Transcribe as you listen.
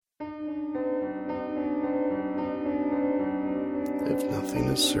If nothing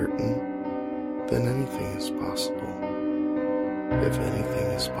is certain, then anything is possible. If anything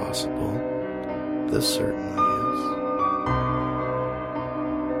is possible, this certainly is.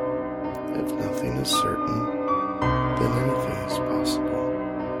 If nothing is certain, then anything is possible.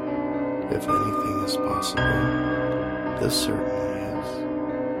 If anything is possible, this certainly is.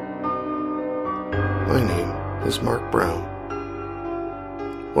 My name is Mark Brown.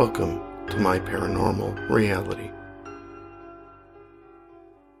 Welcome to my paranormal reality.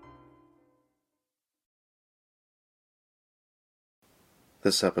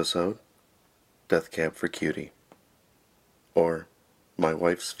 This episode, Death Cab for Cutie, or My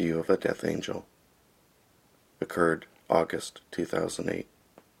Wife's View of a Death Angel, occurred August 2008.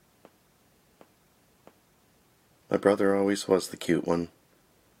 My brother always was the cute one.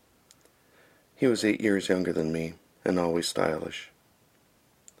 He was 8 years younger than me and always stylish.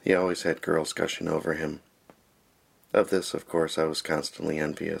 He always had girls gushing over him. Of this, of course, I was constantly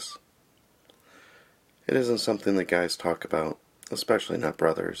envious. It isn't something that guys talk about, especially not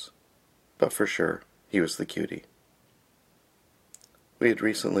brothers, but for sure, he was the cutie. We had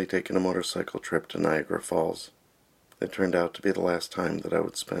recently taken a motorcycle trip to Niagara Falls. It turned out to be the last time that I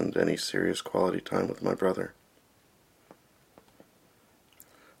would spend any serious quality time with my brother.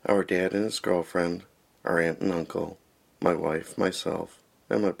 Our dad and his girlfriend, our aunt and uncle, my wife, myself,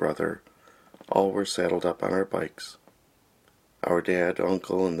 and my brother all were saddled up on our bikes. Our dad,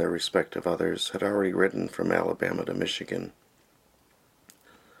 uncle, and their respective others had already ridden from Alabama to Michigan.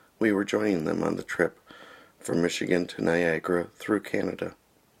 We were joining them on the trip from Michigan to Niagara through Canada.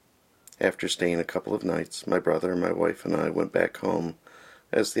 After staying a couple of nights, my brother, my wife, and I went back home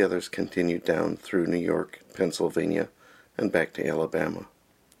as the others continued down through New York, Pennsylvania, and back to Alabama.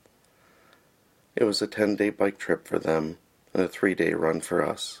 It was a 10-day bike trip for them and a 3-day run for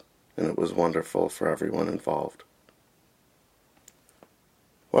us, and it was wonderful for everyone involved.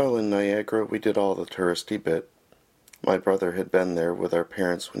 While in Niagara, we did all the touristy bit. My brother had been there with our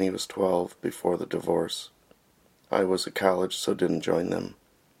parents when he was 12 before the divorce. I was at college, so didn't join them.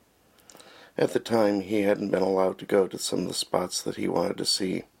 At the time, he hadn't been allowed to go to some of the spots that he wanted to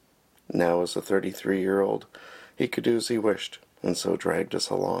see. Now, as a 33-year-old, he could do as he wished, and so dragged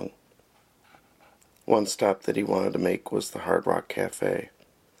us along. One stop that he wanted to make was the Hard Rock Cafe,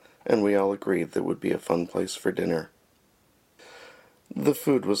 and we all agreed that would be a fun place for dinner. The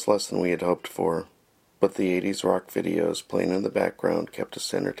food was less than we had hoped for, but the 80s rock videos playing in the background kept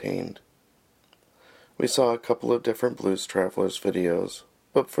us entertained. We saw a couple of different Blues Travelers videos,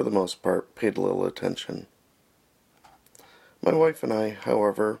 but for the most part paid little attention. My wife and I,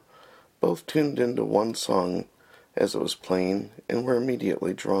 however, both tuned into one song as it was playing and were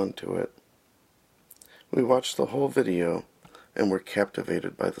immediately drawn to it. We watched the whole video and were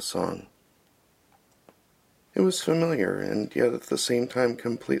captivated by the song. It was familiar and yet at the same time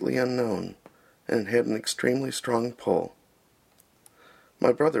completely unknown, and had an extremely strong pull.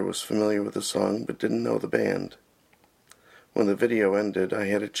 My brother was familiar with the song but didn't know the band. When the video ended, I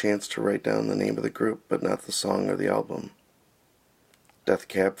had a chance to write down the name of the group but not the song or the album. Death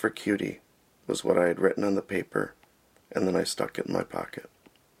Cab for Cutie was what I had written on the paper, and then I stuck it in my pocket.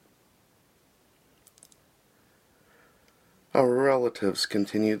 Our relatives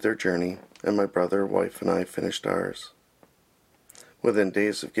continued their journey, and my brother, wife, and I finished ours. Within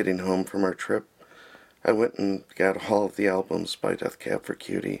days of getting home from our trip, I went and got all of the albums by Death Cab for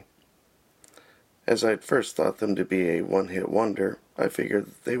Cutie. As I had first thought them to be a one-hit wonder, I figured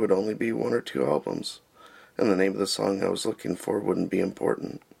that they would only be 1 or 2 albums, and the name of the song I was looking for wouldn't be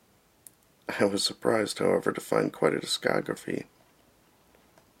important. I was surprised, however, to find quite a discography.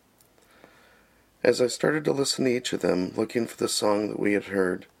 As I started to listen to each of them, looking for the song that we had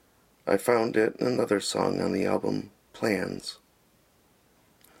heard, I found it and another song on the album, Plans.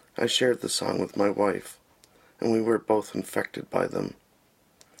 I shared the song with my wife, and we were both infected by them.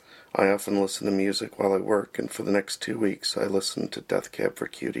 I often listen to music while I work, and for the next 2 weeks I listened to Death Cab for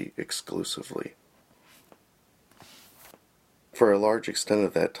Cutie exclusively. For a large extent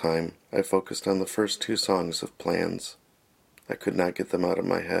of that time, I focused on the first 2 songs of Plans. I could not get them out of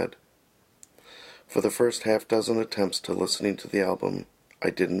my head. For the first half-dozen attempts to listening to the album, I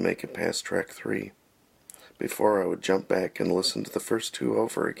didn't make it past track 3, before I would jump back and listen to the first 2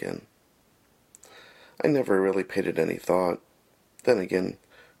 over again. I never really paid it any thought. Then again,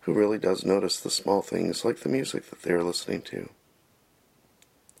 who really does notice the small things like the music that they are listening to?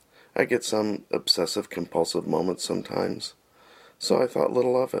 I get some obsessive-compulsive moments sometimes, so I thought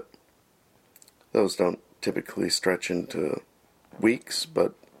little of it. Those don't typically stretch into weeks,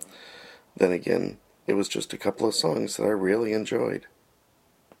 but then again, it was just a couple of songs that I really enjoyed.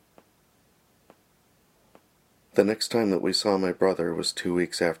 The next time that we saw my brother was 2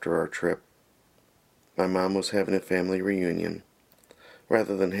 weeks after our trip. My mom was having a family reunion.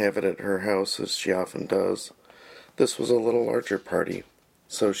 Rather than have it at her house, as she often does, this was a little larger party,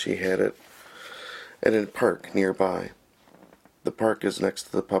 so she had it at a park nearby. The park is next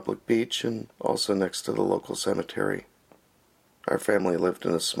to the public beach and also next to the local cemetery. Our family lived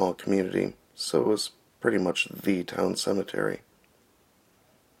in a small community, so it was pretty much the town cemetery.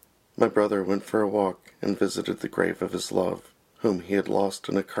 My brother went for a walk and visited the grave of his love, whom he had lost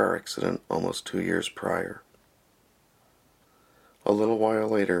in a car accident almost 2 years prior. A little while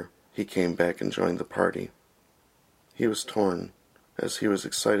later, he came back and joined the party. He was torn, as he was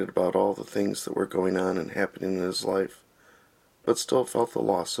excited about all the things that were going on and happening in his life, but still felt the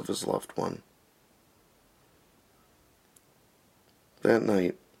loss of his loved one. That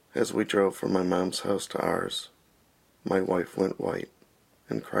night, as we drove from my mom's house to ours, my wife went white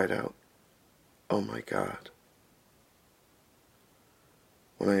and cried out, "Oh my God."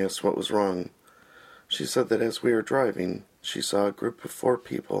 When I asked what was wrong, she said that as we were driving, she saw a group of 4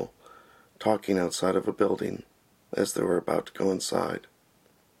 people talking outside of a building as they were about to go inside.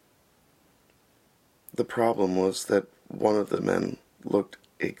 The problem was that one of the men looked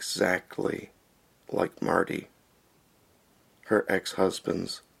exactly like Marty, her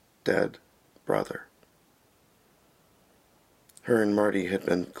ex-husband's dead brother. Her and Marty had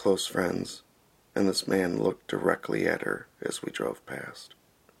been close friends, and this man looked directly at her as we drove past.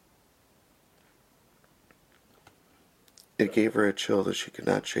 It gave her a chill that she could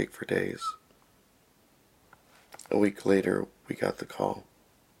not shake for days. A week later, we got the call.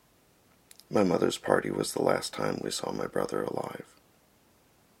 My mother's party was the last time we saw my brother alive.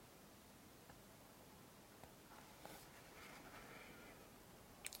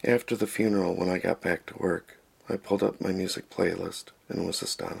 After the funeral, when I got back to work, I pulled up my music playlist and was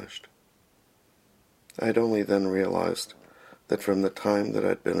astonished. I had only then realized that from the time that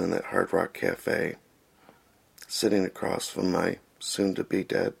I'd been in that Hard Rock Cafe, sitting across from my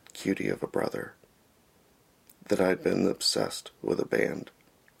soon-to-be-dead cutie of a brother, that I'd been obsessed with a band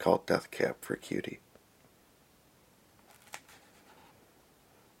called Death Cab for Cutie.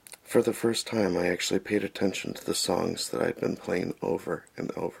 For the first time, I actually paid attention to the songs that I'd been playing over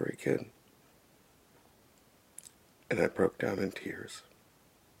and over again, and I broke down in tears.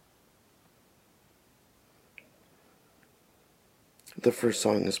 The first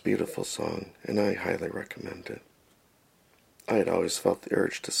song is a beautiful song, and I highly recommend it. I had always felt the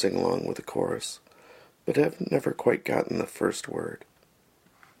urge to sing along with the chorus, but have never quite gotten the first word.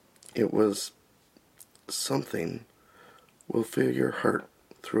 It was, "Something will fill your heart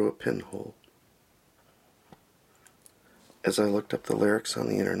through a pinhole." As I looked up the lyrics on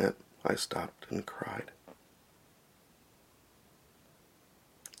the internet, I stopped and cried.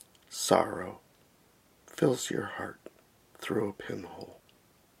 Sorrow fills your heart through a pinhole.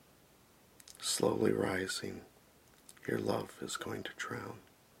 Slowly rising, your love is going to drown.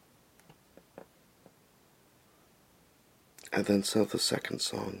 I then saw the second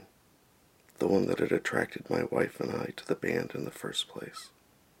song, the one that had attracted my wife and I to the band in the first place.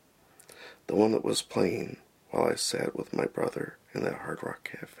 The one that was playing while I sat with my brother in that Hard Rock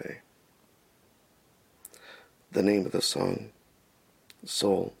Cafe. The name of the song,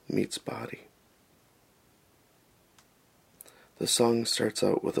 Soul Meets Body. The song starts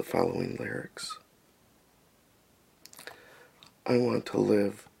out with the following lyrics. I want to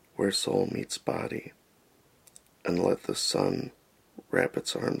live where soul meets body, and let the sun wrap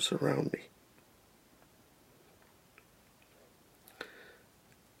its arms around me,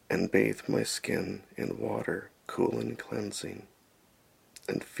 and bathe my skin in water cool and cleansing,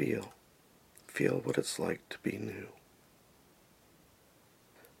 and feel what it's like to be new.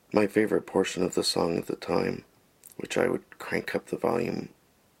 My favorite portion of the song at the time, which I would crank up the volume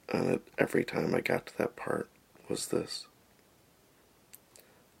on it every time I got to that part, was this.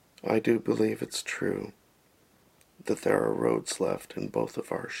 I do believe it's true that there are roads left in both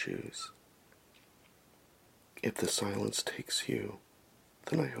of our shoes. If the silence takes you,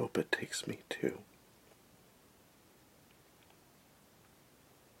 then I hope it takes me too.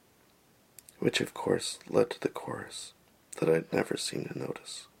 Which of course led to the chorus that I'd never seemed to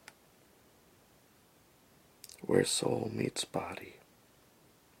notice. Where soul meets body,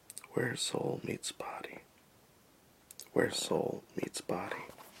 where soul meets body, where soul meets body.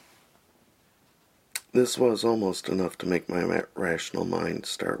 This was almost enough to make my rational mind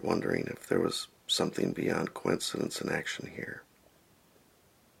start wondering if there was something beyond coincidence and action here.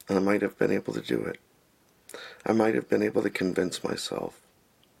 And I might have been able to do it. I might have been able to convince myself.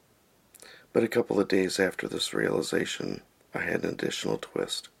 But a couple of days after this realization, I had an additional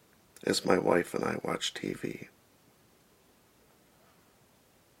twist, as my wife and I watched TV.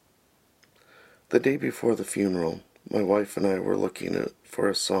 The day before the funeral, my wife and I were looking for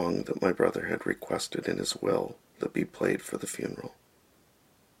a song that my brother had requested in his will that be played for the funeral.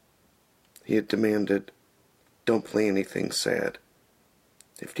 He had demanded, "Don't play anything sad.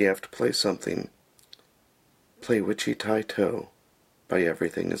 If you have to play something, play Wichita Toe by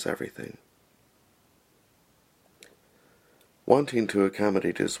Everything Is Everything." Wanting to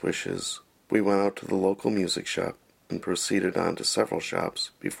accommodate his wishes, we went out to the local music shop and proceeded on to several shops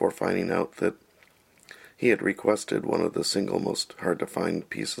before finding out that he had requested one of the single most hard-to-find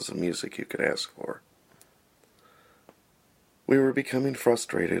pieces of music you could ask for. We were becoming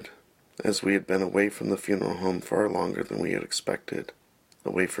frustrated, as we had been away from the funeral home far longer than we had expected,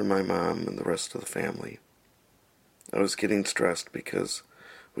 away from my mom and the rest of the family. I was getting stressed because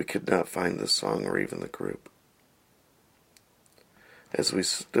we could not find this song or even the group. As we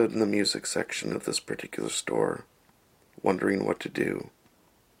stood in the music section of this particular store, wondering what to do,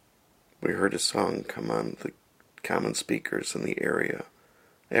 we heard a song come on the common speakers in the area,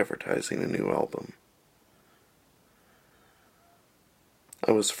 advertising a new album.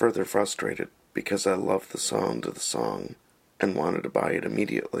 I was further frustrated because I loved the sound of the song and wanted to buy it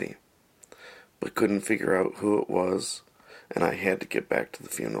immediately, but couldn't figure out who it was, and I had to get back to the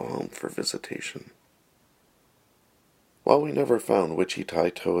funeral home for visitation. While we never found Wichita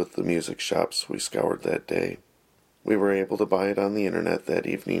Toe at the music shops we scoured that day, we were able to buy it on the internet that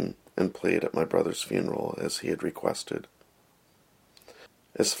evening and play it at my brother's funeral as he had requested.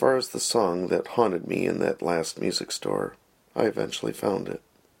 As far as the song that haunted me in that last music store, I eventually found it.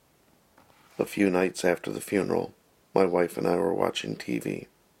 A few nights after the funeral, my wife and I were watching TV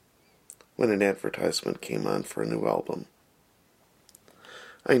when an advertisement came on for a new album.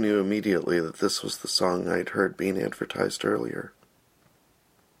 I knew immediately that this was the song I'd heard being advertised earlier.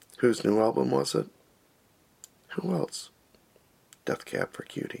 Whose new album was it? Who else? Death Cab for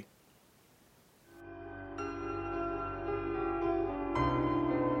Cutie.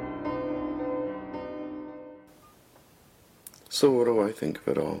 So what do I think of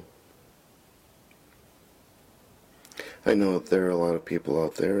it all? I know that there are a lot of people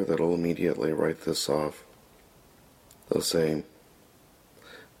out there that'll immediately write this off. They'll say,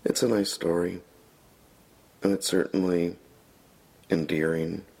 it's a nice story, and it's certainly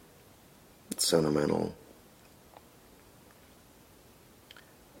endearing, it's sentimental.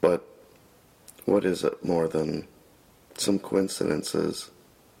 But what is it more than some coincidences?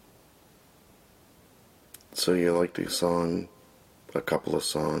 So you like to song a couple of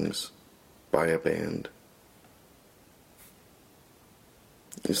songs by a band.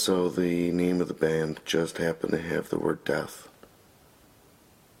 So the name of the band just happened to have the word death.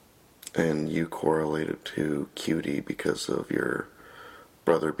 And you correlate it to Cutie because of your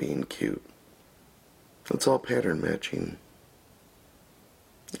brother being cute. It's all pattern matching.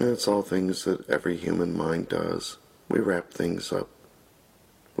 And it's all things that every human mind does. We wrap things up.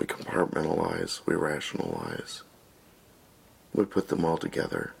 We compartmentalize. We rationalize. We put them all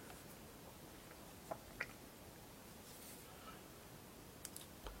together.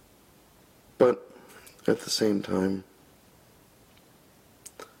 But at the same time,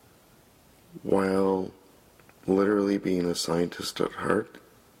 while literally being a scientist at heart,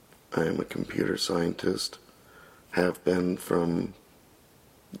 I am a computer scientist, have been from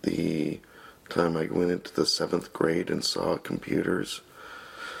the time I went into the 7th grade and saw computers.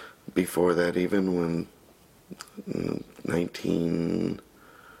 Before that, even when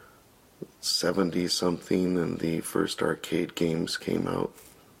 1970-something and the first arcade games came out.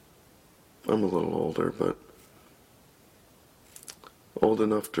 I'm a little older, but old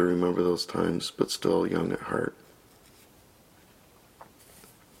enough to remember those times, but still young at heart.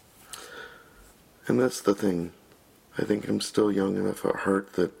 And that's the thing. I think I'm still young enough at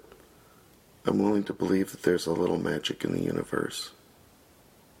heart that I'm willing to believe that there's a little magic in the universe.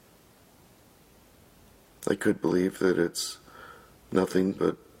 I could believe that it's nothing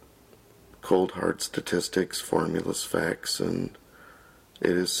but cold hard statistics, formulas, facts, and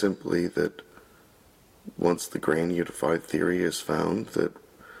it is simply that once the grand unified theory is found, that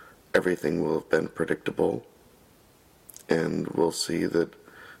everything will have been predictable, and we'll see that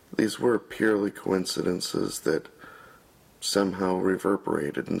these were purely coincidences that somehow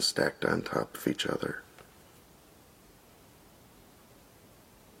reverberated and stacked on top of each other.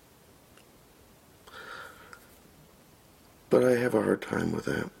 But I have a hard time with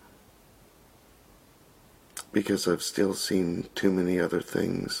that, because I've still seen too many other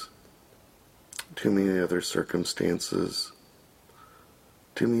things, too many other circumstances,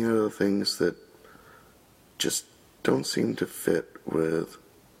 too many other things that just don't seem to fit with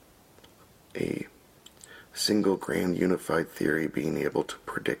a single grand unified theory being able to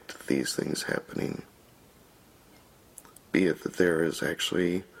predict these things happening. Be it that there is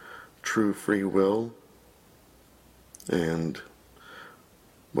actually true free will, and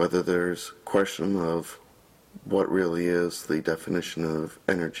whether there's question of what really is the definition of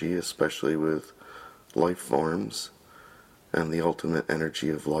energy, especially with life forms and the ultimate energy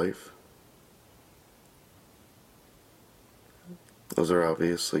of life. Those are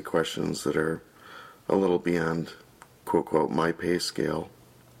obviously questions that are a little beyond, quote, quote, my pay scale.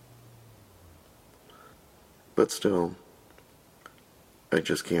 But still, I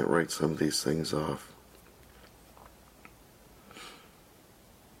just can't write some of these things off.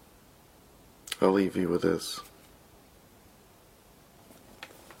 I'll leave you with this.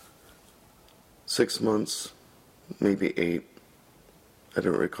 6 months, maybe 8, I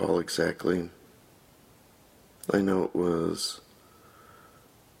don't recall exactly. I know it was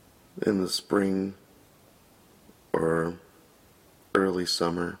in the spring or early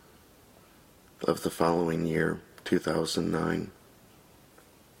summer of the following year, 2009.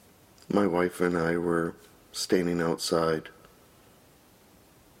 My wife and I were standing outside.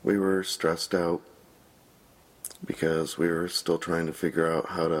 We were stressed out because we were still trying to figure out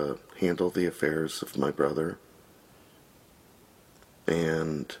how to handle the affairs of my brother.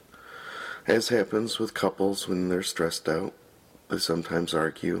 And as happens with couples when they're stressed out, they sometimes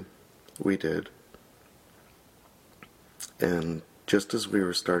argue. We did. And just as we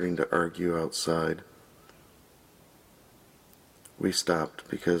were starting to argue outside, we stopped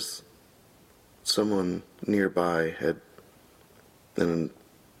because someone nearby had, in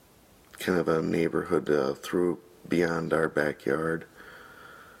kind of a neighborhood through beyond our backyard,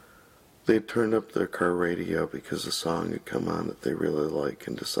 they had turned up their car radio because a song had come on that they really like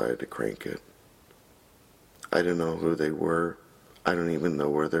and decided to crank it. I don't know who they were. I don't even know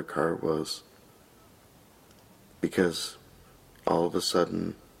where their car was. Because all of a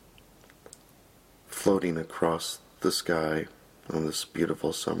sudden, floating across the sky on this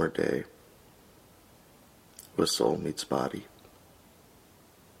beautiful summer day was Soul Meets Body.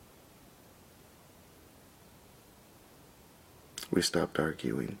 We stopped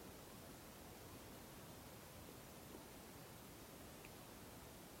arguing.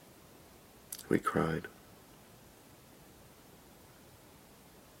 We cried.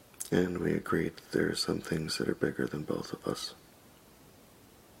 And we agreed that there are some things that are bigger than both of us.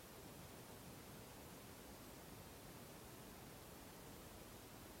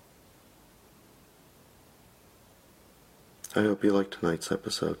 I hope you liked tonight's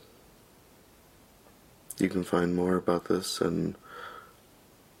episode. You can find more about this in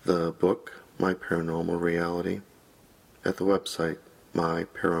the book, My Paranormal Reality, at the website,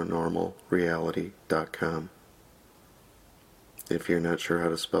 myparanormalreality.com. If you're not sure how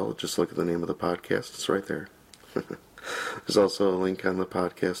to spell it, just look at the name of the podcast. It's right there. There's also a link on the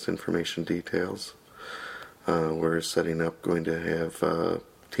podcast information details. We're setting up, going to have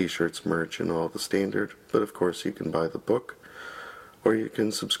t-shirts, merch, and all the standard. But of course, you can buy the book, or you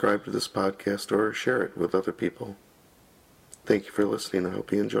can subscribe to this podcast or share it with other people. Thank you for listening. I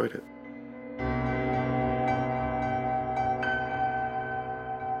hope you enjoyed it.